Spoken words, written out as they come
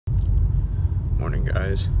Morning,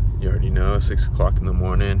 guys. You already know, 6 o'clock in the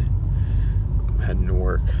morning. I'm heading to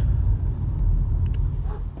work.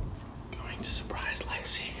 Going to surprise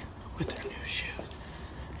Lexi with her new shoes.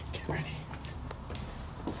 Get ready.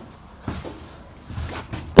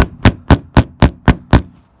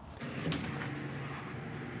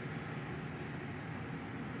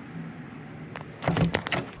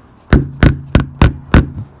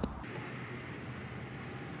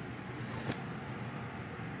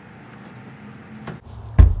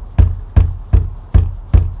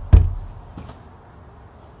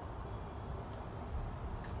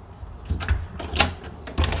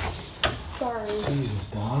 Sorry. Jesus,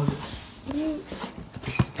 dog. You...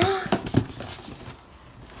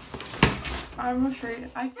 I'm afraid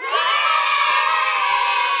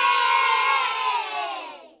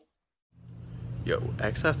Yo,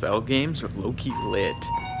 XFL games are low-key lit.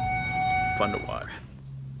 Fun to watch.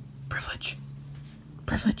 Privilege.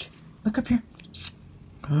 Privilege. Look up here.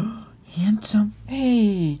 Handsome.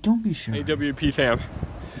 Hey, don't be shy. Hey, WP fam.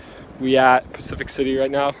 We at Pacific City right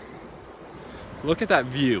now. Look at that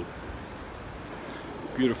view.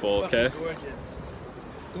 Beautiful, okay? Gorgeous.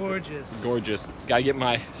 Gorgeous. Gorgeous. Gotta get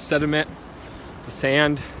my sediment, the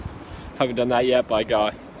sand. Haven't done that yet, but I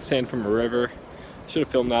got sand from a river. Should have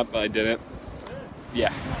filmed that, but I didn't.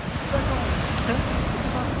 Yeah.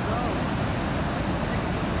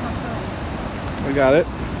 I got it.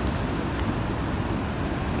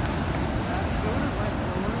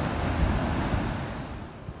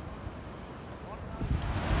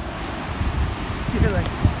 You're like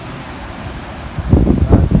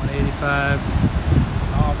 185.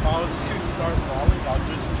 If I was to start falling, I'll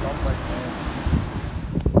just jump right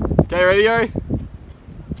there. Okay, ready, Yuri?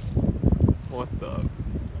 What the? I'm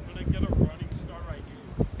gonna get a running start right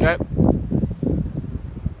here. Okay.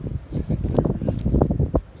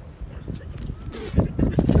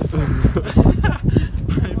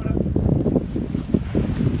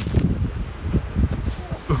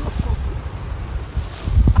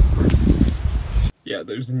 Yeah,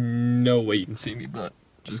 there's no way you can see me, but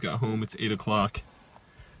just got home. It's 8 o'clock.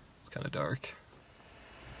 It's kind of dark.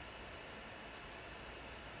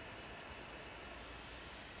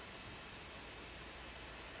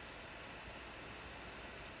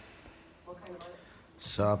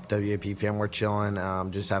 Sup, WAP fam, we're chilling.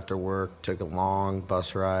 Just after work, took a long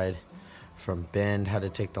bus ride from Bend, had to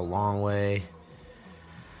take the long way.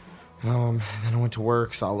 Then I went to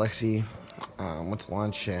work, saw Lexi, went to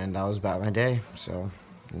lunch, and that was about my day. So,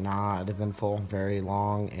 not eventful, very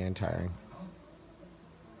long and tiring.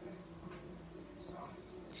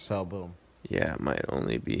 So, boom. Yeah, it might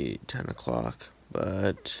only be 10 o'clock,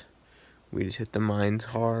 but we just hit the mines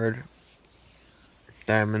hard.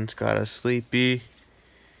 Diamond's got us sleepy,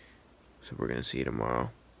 so we're gonna see you tomorrow.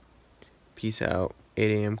 Peace out. 8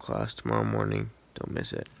 a.m. class tomorrow morning. Don't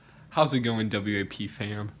miss it. How's it going, WAP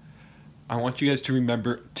fam? I want you guys to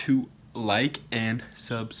remember to like and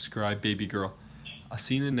subscribe, baby girl. I'll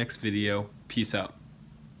see you in the next video. Peace out.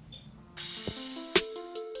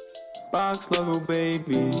 Box logo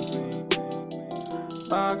baby.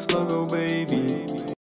 Box logo baby.